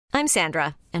I'm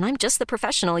Sandra, and I'm just the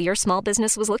professional your small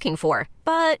business was looking for.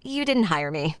 But you didn't hire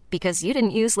me because you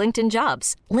didn't use LinkedIn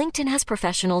Jobs. LinkedIn has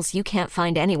professionals you can't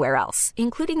find anywhere else,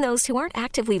 including those who aren't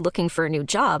actively looking for a new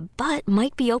job, but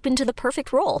might be open to the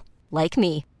perfect role, like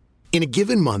me. In a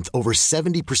given month, over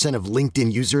 70% of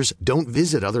LinkedIn users don't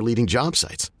visit other leading job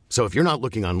sites. So if you're not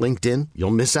looking on LinkedIn,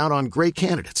 you'll miss out on great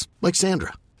candidates like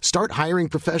Sandra. Start hiring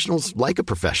professionals like a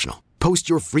professional. Post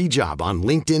your free job on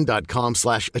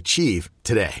linkedin.com/achieve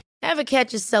today. Ever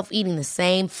catch yourself eating the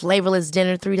same flavorless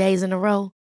dinner 3 days in a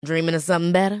row? Dreaming of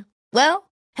something better?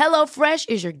 Well, HelloFresh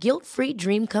is your guilt-free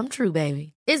dream come true,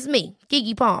 baby. It's me,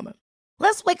 Keke Palmer.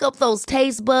 Let's wake up those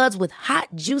taste buds with hot,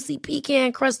 juicy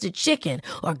pecan-crusted chicken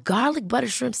or garlic butter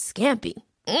shrimp scampi.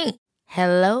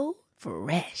 Hello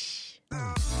Fresh.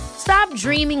 Stop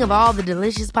dreaming of all the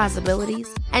delicious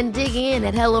possibilities and dig in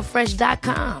at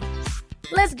HelloFresh.com.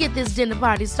 Let's get this dinner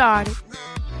party started.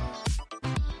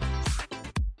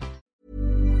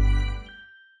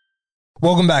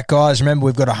 Welcome back, guys. Remember,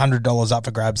 we've got $100 up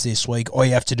for grabs this week. All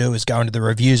you have to do is go into the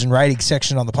reviews and ratings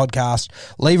section on the podcast,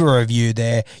 leave a review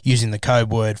there using the code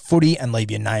word footy and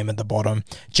leave your name at the bottom.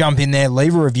 Jump in there,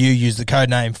 leave a review, use the code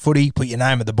name footy, put your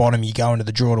name at the bottom. You go into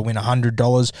the draw to win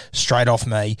 $100 straight off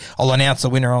me. I'll announce the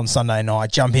winner on Sunday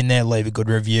night. Jump in there, leave a good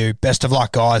review. Best of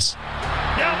luck, guys.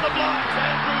 Down the block,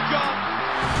 Andrew John.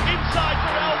 Inside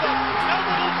for Albert.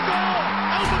 Albert will score.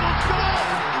 Albert will score.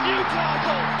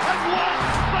 Newcastle have won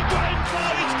the grand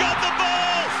final. He's got the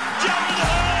ball. Jared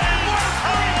Hayes.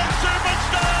 Oh,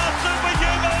 superstar,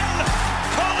 superhuman.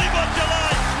 Collie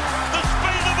Butcherlight. The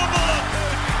speed of a bullet.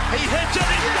 He hits it.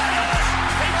 He's got it.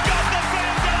 He's got the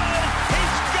fan goal.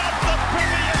 He's got the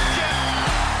premiership.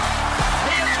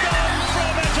 He has gone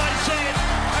from, as I said,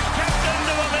 a captain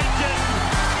to a legend.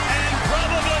 And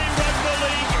probably rugby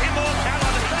league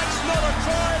immortality. That's not a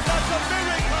try, that's a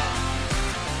miracle.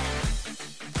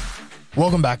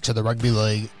 Welcome back to the Rugby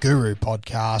League Guru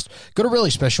podcast. Got a really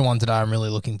special one today I'm really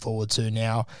looking forward to.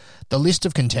 Now, the list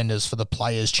of contenders for the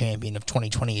Players' Champion of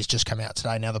 2020 has just come out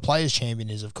today. Now, the Players' Champion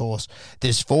is, of course,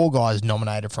 there's 4 guys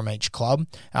nominated from each club.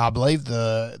 I believe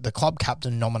the club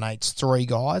captain nominates 3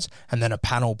 guys, and then a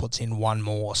panel puts in 1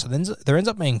 more. So then there ends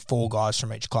up being 4 guys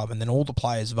from each club, and then all the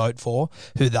players vote for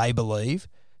who they believe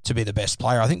to be the best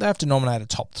player. I think they have to nominate a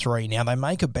top 3. Now, they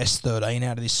make a best 13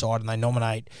 out of this side, and they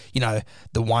nominate,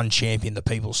 the one champion, the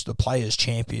Players'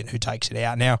 Champion, who takes it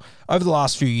out. Now, over the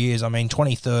last few years,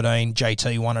 2013,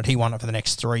 JT won it. He won it for the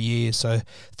next 3 years. So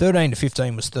 13 to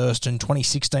 15 was Thurston.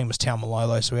 2016 was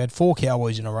Taumalolo. So we had 4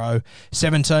 Cowboys in a row.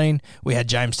 17, we had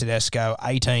James Tedesco.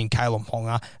 18, Kalyn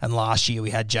Ponga. And last year,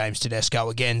 we had James Tedesco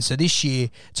again. So this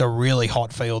year, it's a really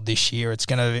hot field this year. It's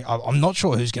going to be, I'm not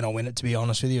sure who's going to win it, to be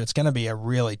honest with you. It's going to be a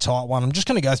really tight one. I'm just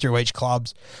going to go through each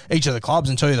of the clubs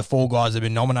and tell you the 4 guys that have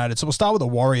been nominated. So we'll start with the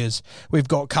Warriors. We've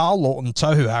got Carl Lawton,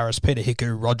 Tohu Harris, Peter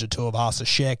Hiku, Roger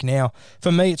Tuivasa-Sheck. Now, for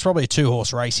me, it's probably a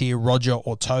 2-horse race here, Roger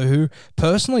or Tohu.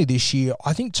 Personally, this year,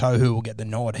 I think Tohu will get the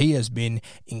nod. He has been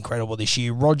incredible this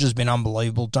year. Roger's been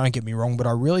unbelievable, don't get me wrong, but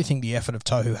I really think the effort of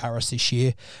Tohu Harris this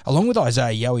year, along with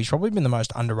Isaiah Yeo, he's probably been the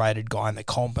most underrated guy in the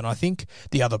comp, and I think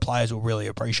the other players will really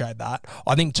appreciate that.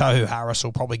 I think Tohu Harris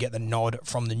will probably get the nod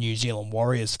from the New Zealand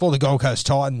Warriors. For the Gold Coast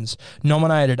Titans,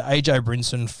 nominated AJ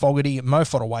Brimson, Fogarty, Mo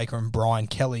Fotuaika and Brian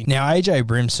Kelly. Now, AJ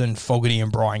Brimson, Fogarty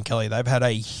and Brian Kelly, they've had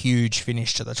a huge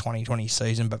finish to the 2020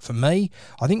 season, but for me,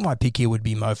 I think my pick here would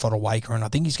be Mo Fotuaika, and I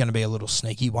think he's going to be a little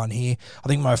sneaky one here. I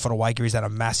think Mo Fotuaika has had a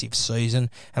massive season,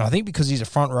 and I think because he's a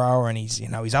front rower and he's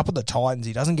up at the Titans,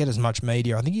 he doesn't get as much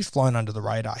media. I think he's flown under the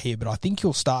radar here, but I think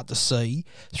you'll start to see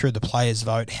through the players'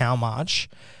 vote how much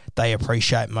they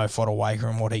appreciate Mo Fotuaika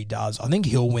and what he does. I think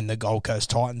he'll win the Gold Coast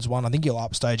Titans one. I think he'll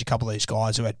upstage a couple of these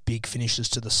guys who had big finishes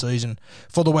to the season.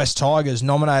 For the West Tigers,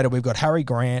 nominated, we've got Harry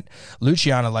Grant,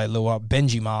 Luciano Leilua,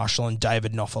 Benji Marshall, and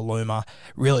David Nofaluma.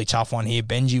 Really tough one here.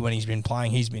 Benji, when he's been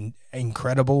playing, he's been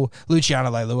incredible.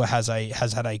 Luciano Leilua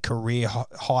has had a career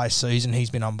high season. He's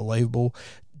been unbelievable.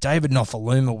 David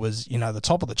Nofaluma was, the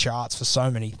top of the charts for so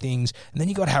many things. And then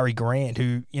you got Harry Grant,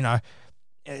 who,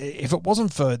 if it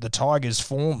wasn't for the Tigers'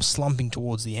 form slumping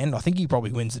towards the end, I think he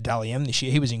probably wins the Dally M this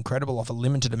year. He was incredible off a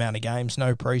limited amount of games,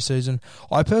 no preseason.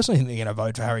 I personally think they're going to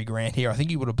vote for Harry Grant here. I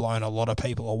think he would have blown a lot of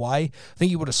people away. I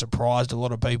think he would have surprised a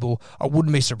lot of people. I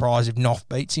wouldn't be surprised if Noff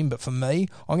beats him, but for me,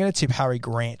 I'm going to tip Harry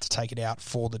Grant to take it out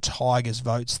for the Tigers'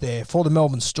 votes there. For the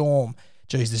Melbourne Storm,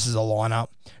 geez, this is a lineup.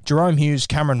 Jerome Hughes,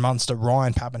 Cameron Munster,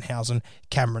 Ryan Pappenhausen,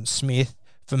 Cameron Smith.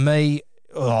 For me,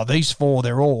 these four,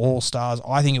 they're all stars.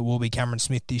 I think it will be Cameron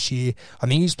Smith this year. I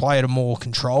think he's played a more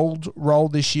controlled role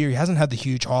this year. He hasn't had the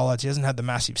huge highlights. He hasn't had the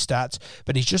massive stats,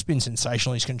 but he's just been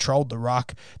sensational. He's controlled the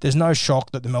ruck. There's no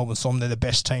shock that the Melbourne Storm, they're the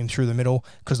best team through the middle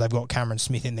because they've got Cameron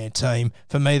Smith in their team.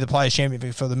 For me, the Players'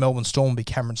 Champion for the Melbourne Storm will be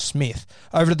Cameron Smith.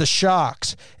 Over to the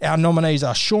Sharks. Our nominees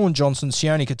are Sean Johnson,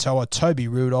 Sione Katoa, Toby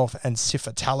Rudolph, and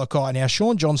Sifa Talakai. Now,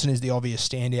 Sean Johnson is the obvious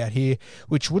standout here,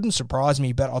 which wouldn't surprise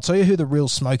me, but I'll tell you who the real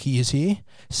smoky is here.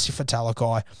 Sifa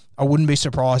Talakai. I wouldn't be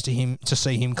surprised to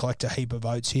see him collect a heap of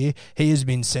votes here. He has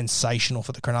been sensational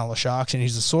for the Cronulla Sharks, and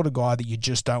he's the sort of guy that you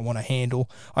just don't want to handle.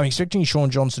 I'm expecting Sean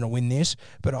Johnson to win this,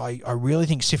 but I really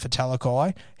think Sifa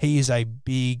Talakai, he is a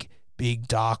big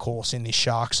dark horse in this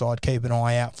Shark side. Keep an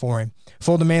eye out for him.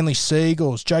 For the Manly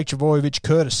Seagulls, Jake Trbojevic,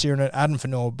 Curtis Sirenet, Adam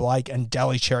Fanua-Blake, and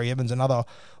Daly Cherry-Evans, another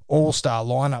all-star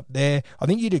lineup there. I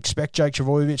think you'd expect Jake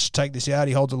Trbojevic to take this out.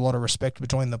 He holds a lot of respect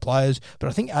between the players, but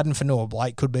I think Adam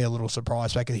Fanua-Blake could be a little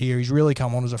surprise back here. He's really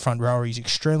come on as a front rower. He's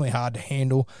extremely hard to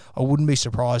handle. I wouldn't be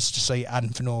surprised to see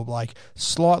Adam Fanua-Blake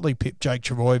slightly pip Jake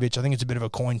Trbojevic. I think it's a bit of a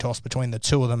coin toss between the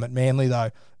two of them at Manly,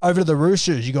 though. Over to the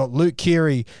Roosters, you got Luke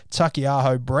Keary,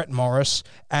 Takiaho, Brett Morris,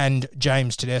 and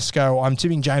James Tedesco. I'm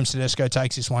tipping James Tedesco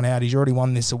takes this one out. He's already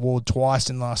won this award twice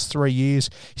in the last 3 years.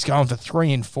 He's going for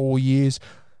 3 in 4 years.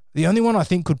 The only one I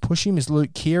think could push him is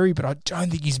Luke Keary, but I don't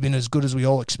think he's been as good as we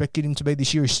all expected him to be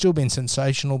this year. He's still been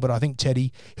sensational, but I think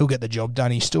Teddy, he'll get the job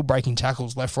done. He's still breaking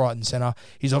tackles left, right and centre.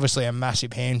 He's obviously a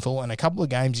massive handful, and a couple of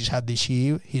games he's had this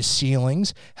year, his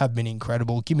ceilings have been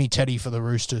incredible. Give me Teddy for the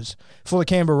Roosters. For the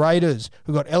Canberra Raiders,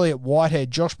 we've got Elliot Whitehead,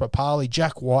 Josh Papali,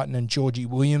 Jack Whiten and Georgie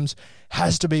Williams.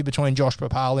 Has to be between Josh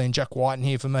Papali and Jack Whiten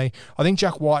here for me. I think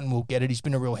Jack Whiten will get it. He's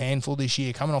been a real handful this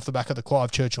year, coming off the back of the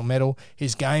Clive Churchill medal.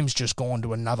 His game's just gone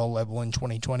to another level in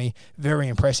 2020. Very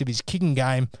impressive. His kicking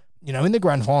game, in the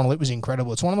grand final, it was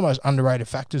incredible. It's one of the most underrated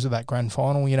factors of that grand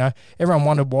final. Everyone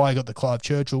wondered why he got the Clive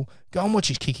Churchill. Go and watch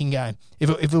his kicking game.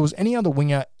 If it was any other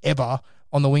winger ever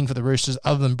on the wing for the Roosters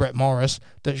other than Brett Morris,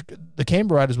 the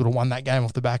Canberra Raiders would have won that game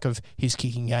off the back of his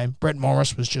kicking game. Brett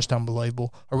Morris was just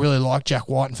unbelievable. I really like Jack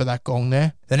Whiten for that gong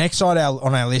there. The next side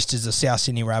on our list is the South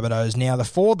Sydney Rabbitohs. Now, the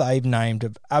four they've named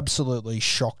have absolutely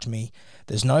shocked me.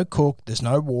 There's no Cook, there's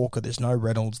no Walker, there's no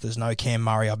Reynolds, there's no Cam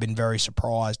Murray. I've been very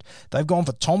surprised. They've gone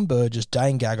for Tom Burgess,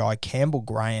 Dane Gagai, Campbell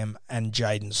Graham, and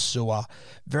Jaden Sewer.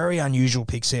 Very unusual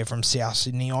picks there from South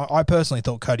Sydney. I personally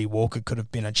thought Cody Walker could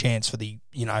have been a chance for the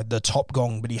top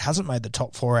gong, but he hasn't made the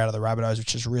top four out of the Rabbitohs,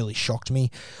 which has really shocked me.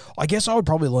 I guess I would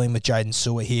probably lean with Jaden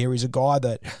Sewer here. He's a guy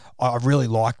that I've really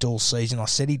liked all season. I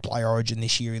said he'd play Origin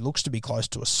this year. He looks to be close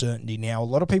to a certainty now. A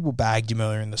lot of people bagged him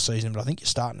earlier in the season, but I think you're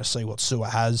starting to see what Sewer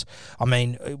has. I mean,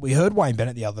 we heard Wayne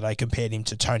Bennett the other day compared him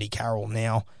to Tony Carroll.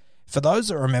 Now, for those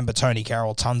that remember Tony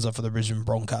Carroll, Tunza for the Brisbane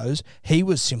Broncos, he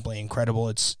was simply incredible.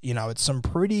 It's some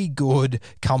pretty good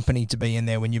company to be in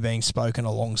there when you're being spoken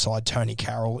alongside Tony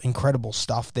Carroll. Incredible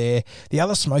stuff there. The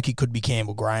other smoky could be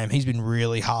Campbell Graham. He's been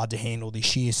really hard to handle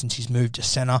this year since he's moved to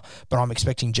centre, but I'm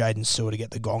expecting Jaden Sewer to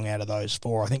get the gong out of those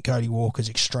four. I think Cody Walker's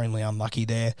extremely unlucky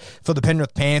there. For the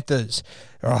Penrith Panthers,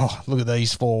 look at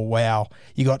these four. Wow.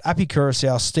 You got Api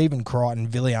Curacao, Stephen Crichton,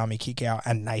 Viliami Kikau,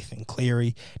 and Nathan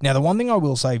Cleary. Now, the one thing I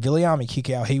will say, Viliami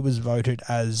Kikau, he was voted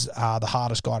as the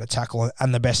hardest guy to tackle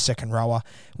and the best second rower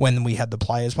when we had the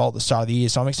players poll at the start of the year.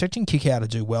 So I'm expecting Kikau to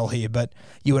do well here, but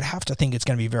you would have to think it's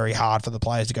going to be very hard for the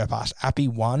players to go past Api,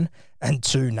 1, and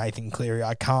 2, Nathan Cleary.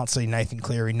 I can't see Nathan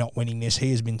Cleary not winning this. He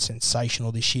has been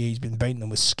sensational this year. He's been beating them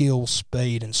with skill,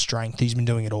 speed, and strength. He's been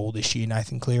doing it all this year,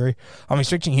 Nathan Cleary. I'm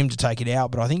expecting him to take it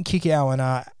out, but I think Kikau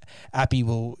and Appy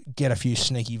will get a few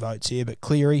sneaky votes here, but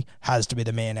Cleary has to be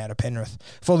the man out of Penrith.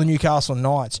 For the Newcastle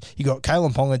Knights, you got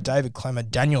Kalen Ponga, David Clemmer,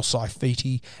 Daniel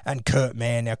Saifiti, and Kurt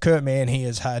Mann. Now, Kurt Mann, he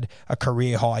has had a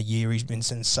career-high year. He's been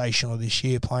sensational this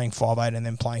year, playing 5'8" and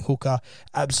then playing hooker.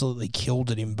 Absolutely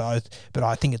killed it in both, but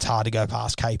I think it's hard to go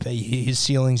past KP. His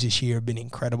ceilings this year have been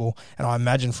incredible, and I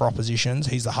imagine for oppositions,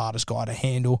 he's the hardest guy to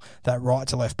handle that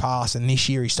right-to-left pass, and this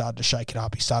year he started to shake it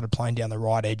up. He started playing down the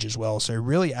right edge as well, so he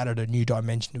really added a new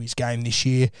dimension to his game this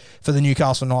year. For the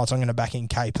Newcastle Knights, I'm going to back in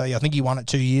KP. I think he won it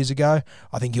 2 years ago.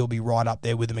 I think he'll be right up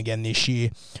there with him again this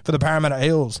year. For the Parramatta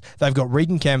Eels, they've got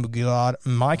Regan Campbell-Gillard,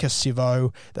 Micah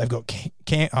Sivo, they've got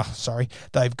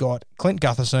they've got Clint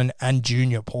Gutherson and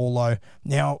Junior Paulo.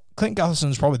 Now, Clint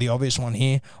Gutherson's probably the obvious one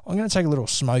here. I'm going to take a little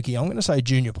smoky. I'm going to say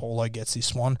Junior Paulo gets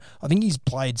this one. I think he's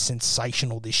played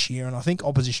sensational this year, and I think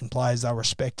opposition players, they'll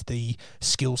respect the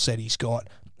skill set he's got.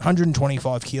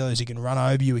 125 kilos, he can run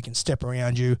over you, he can step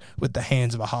around you with the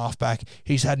hands of a halfback.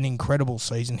 He's had an incredible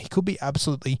season. He could be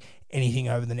absolutely anything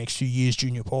over the next few years,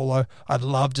 Junior Paulo. I'd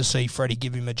love to see Freddie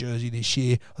give him a jersey this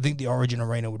year. I think the Origin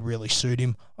Arena would really suit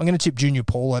him. I'm going to tip Junior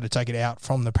Paulo to take it out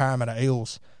from the Parramatta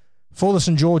Eels. For the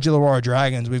St. George Illawarra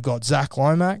Dragons, we've got Zach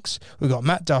Lomax, we've got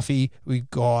Matt Duffy, we've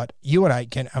got Ewan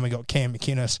Aitken, and we've got Cam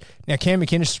McInnes. Now, Cam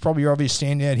McInnes is probably your obvious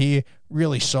standout here.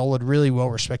 Really solid, really well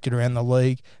respected around the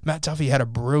league. Matt Duffy had a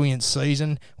brilliant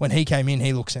season. When he came in,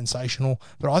 he looked sensational.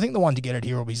 But I think the one to get it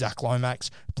here will be Zach Lomax.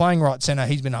 Playing right centre,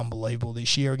 he's been unbelievable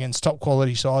this year against top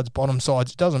quality sides, bottom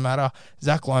sides. It doesn't matter.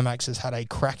 Zach Lomax has had a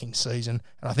cracking season,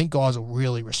 and I think guys will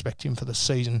really respect him for the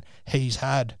season he's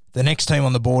had. The next team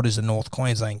on the board is the North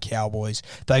Queensland Cowboys.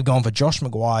 They've gone for Josh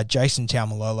Maguire, Jason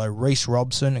Taumalolo, Reece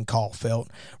Robson and Kyle Felt.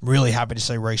 I'm really happy to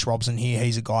see Reece Robson here.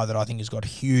 He's a guy that I think has got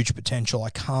huge potential. I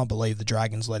can't believe the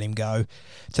Dragons let him go.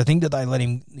 To think that they let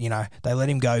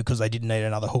him go because they didn't need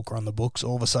another hooker on the books.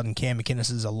 All of a sudden, Cam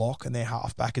McInnes is a lock and their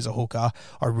halfback is a hooker.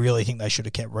 I really think they should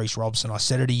have kept Reece Robson. I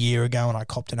said it a year ago and I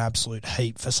copped an absolute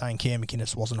heap for saying Cam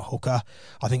McInnes wasn't a hooker.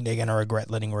 I think they're going to regret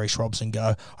letting Reece Robson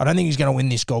go. I don't think he's going to win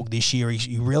this GOG this year.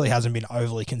 He really hasn't been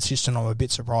overly consistent. I'm a bit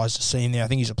surprised to see him there. I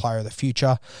think he's a player of the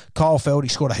future. Kyle Feld, he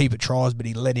scored a heap of tries, but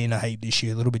he let in a heap this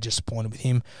year. A little bit disappointed with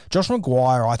him. Josh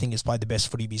Maguire, I think, has played the best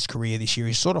footy of his career this year.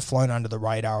 He's sort of flown under the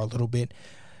radar a little bit.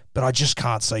 But I just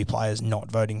can't see players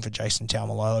not voting for Jason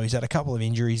Taumalolo. He's had a couple of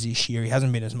injuries this year. He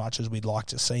hasn't been as much as we'd like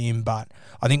to see him, but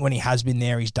I think when he has been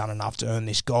there, he's done enough to earn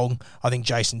this GOG. I think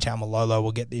Jason Taumalolo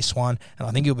will get this one, and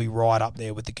I think he'll be right up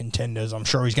there with the contenders. I'm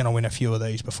sure he's going to win a few of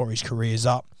these before his career's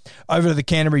up. Over to the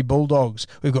Canterbury Bulldogs,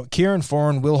 we've got Kieran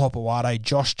Foran, Will Hopewade,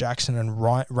 Josh Jackson, and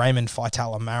Raymond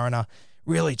Faitala-Mariner.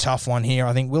 Really tough one here.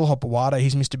 I think Will Hopewade,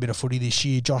 he's missed a bit of footy this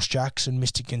year. Josh Jackson,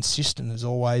 Mr. Consistent as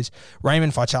always.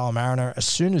 Raymond Faitala-Mariner, as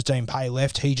soon as Dean Pay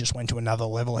left, he just went to another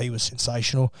level. He was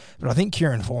sensational. But I think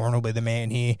Kieran Foran will be the man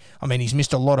here. I mean, he's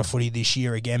missed a lot of footy this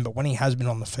year again, but when he has been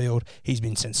on the field, he's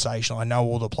been sensational. I know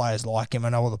all the players like him. I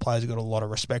know all the players have got a lot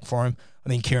of respect for him. I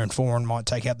think Kieran Foran might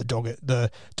take out the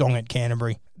dong at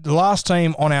Canterbury. The last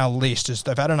team on our list is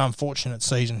they've had an unfortunate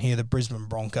season here, the Brisbane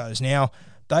Broncos. Now,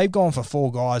 they've gone for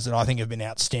four guys that I think have been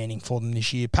outstanding for them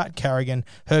this year. Pat Carrigan,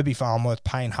 Herbie Farnworth,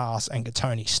 Payne Haas, and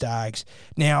Katoni Staggs.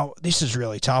 Now, this is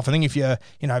really tough. I think if you're,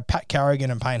 Pat Carrigan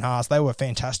and Payne Haas, they were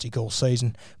fantastic all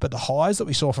season. But the highs that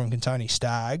we saw from Katoni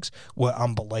Staggs were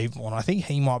unbelievable. And I think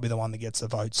he might be the one that gets the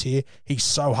votes here. He's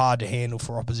so hard to handle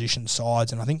for opposition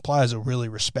sides. And I think players will really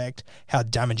respect how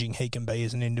damaging he can be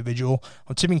as an individual.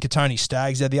 I'm tipping Katoni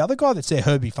Staggs there. The other guy that's there,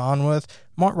 Herbie Farnworth,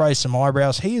 might raise some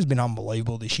eyebrows. He has been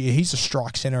unbelievable this year. He's a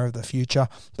strike centre of the future.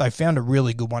 They've found a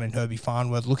really good one in Herbie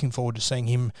Farnworth. Looking forward to seeing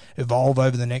him evolve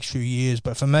over the next few years.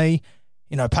 But for me,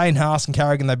 Payne Haas and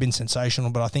Carrigan, they've been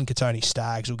sensational, but I think Katoni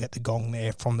Staggs will get the gong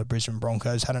there from the Brisbane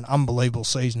Broncos. Had an unbelievable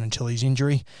season until his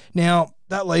injury. Now,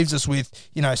 that leaves us with,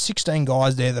 16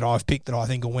 guys there that I've picked that I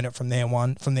think will win it from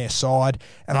their side.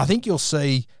 And I think you'll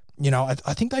see, I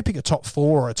think they pick a top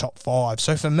 4 or a top 5.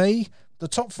 So for me, the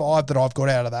top 5 that I've got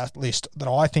out of that list that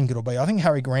I think it'll be, I think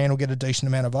Harry Grant will get a decent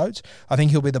amount of votes. I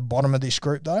think he'll be the bottom of this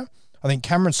group, though. I think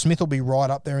Cameron Smith will be right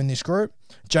up there in this group.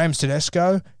 James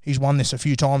Tedesco, he's won this a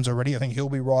few times already. I think he'll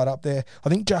be right up there. I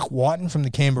think Jack Whiten from the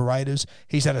Canberra Raiders,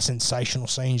 he's had a sensational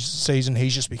season.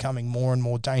 He's just becoming more and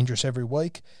more dangerous every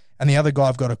week. And the other guy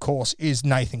I've got, of course, is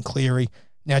Nathan Cleary.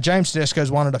 Now, James Tedesco's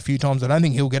won it a few times. I don't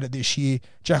think he'll get it this year.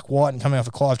 Jack Whiten coming off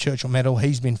a Clive Churchill medal.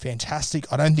 He's been fantastic.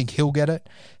 I don't think he'll get it.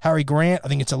 Harry Grant, I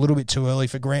think it's a little bit too early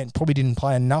for Grant. Probably didn't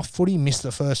play enough footy. Missed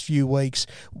the first few weeks.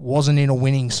 Wasn't in a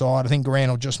winning side. I think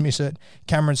Grant will just miss it.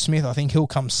 Cameron Smith, I think he'll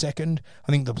come second.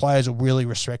 I think the players will really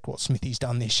respect what Smithy's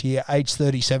done this year. Age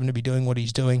 37 to be doing what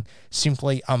he's doing.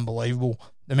 Simply unbelievable.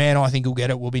 The man I think will get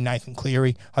it will be Nathan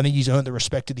Cleary. I think he's earned the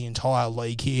respect of the entire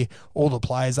league here. All the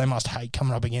players, they must hate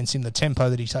coming up against him. The tempo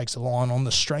that he takes the line on,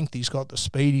 the strength he's got, the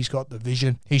speed he's got, the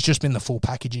vision. He's just been the full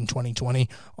package in 2020.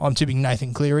 I'm tipping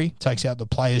Nathan Cleary takes out the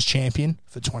Players' Champion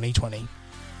for 2020.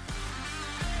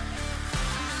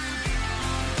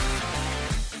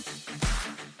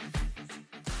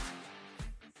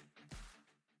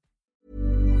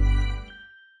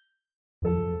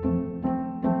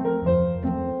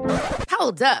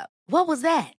 Hold up. What was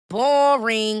that?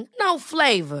 Boring. No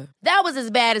flavor. That was as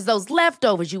bad as those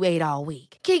leftovers you ate all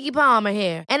week. Keke Palmer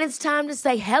here. And it's time to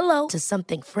say hello to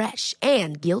something fresh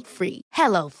and guilt-free.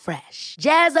 Hello Fresh.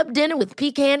 Jazz up dinner with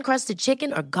pecan-crusted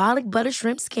chicken or garlic butter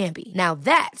shrimp scampi. Now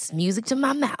that's music to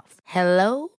my mouth.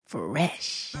 Hello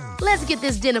Fresh. Let's get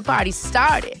this dinner party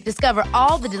started. Discover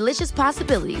all the delicious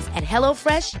possibilities at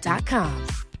HelloFresh.com.